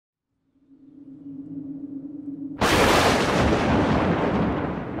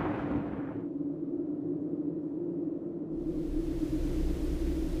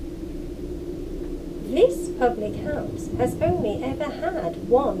public house has only ever had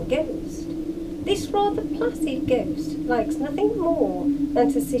one ghost. This rather placid ghost likes nothing more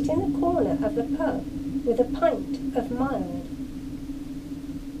than to sit in the corner of the pub with a pint of mild.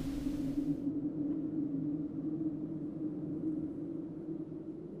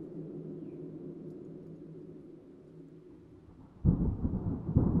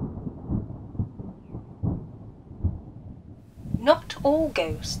 Not all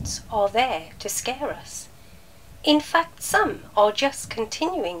ghosts are there to scare us. In fact, some are just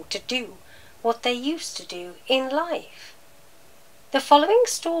continuing to do what they used to do in life. The following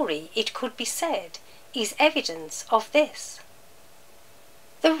story, it could be said, is evidence of this.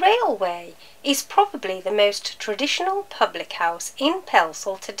 The Railway is probably the most traditional public house in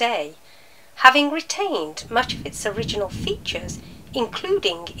Pelsall today, having retained much of its original features,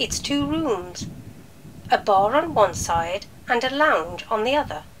 including its 2 rooms, a bar on one side and a lounge on the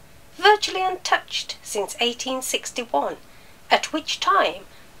other, virtually untouched since 1861, at which time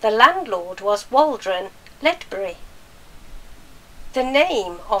the landlord was Waldron Ledbury. The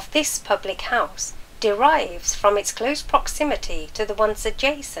name of this public house derives from its close proximity to the once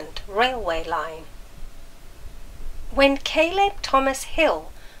adjacent railway line. When Caleb Thomas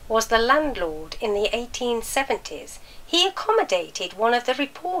Hill was the landlord in the 1870s, he accommodated one of the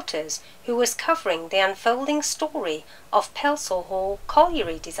reporters who was covering the unfolding story of Pelsall Hall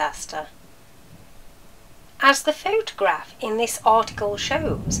colliery disaster. As the photograph in this article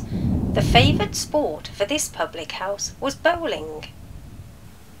shows, the favoured sport for this public house was bowling.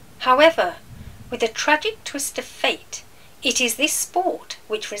 However, with a tragic twist of fate, it is this sport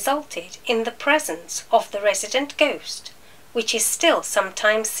which resulted in the presence of the resident ghost, which is still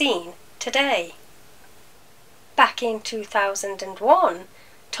sometimes seen today. Back in 2001,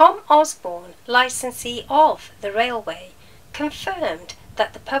 Tom Osborne, licensee of the railway, confirmed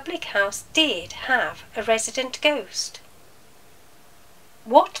that the public house did have a resident ghost.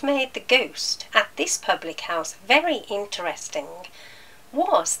 What made the ghost at this public house very interesting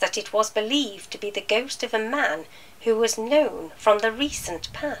was that it was believed to be the ghost of a man who was known from the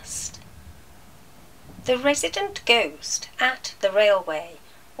recent past. The resident ghost at the railway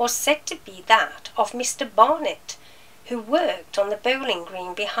was said to be that of Mr. Barnett, who worked on the bowling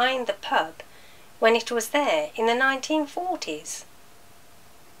green behind the pub when it was there in the 1940s.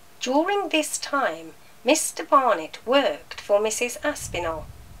 During this time, Mr. Barnett worked for Mrs. Aspinall.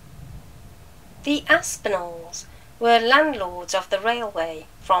 The Aspinalls were landlords of the railway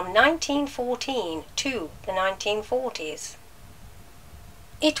from 1914 to the 1940s.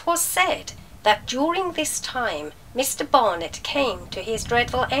 It was said that during this time Mr. Barnett came to his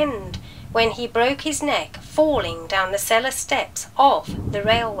dreadful end when he broke his neck falling down the cellar steps of the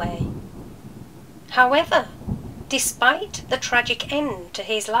railway. However, despite the tragic end to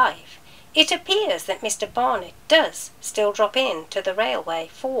his life, it appears that Mr. Barnett does still drop in to the railway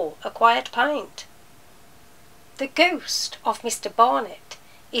for a quiet pint. The ghost of Mr. Barnett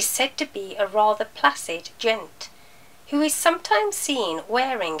is said to be a rather placid gent, who is sometimes seen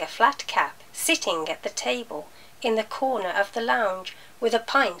wearing a flat cap, sitting at the table in the corner of the lounge with a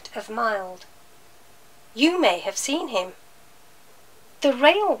pint of mild. You may have seen him. The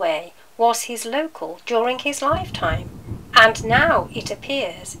railway was his local during his lifetime, and now it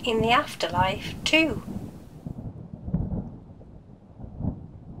appears in the afterlife too.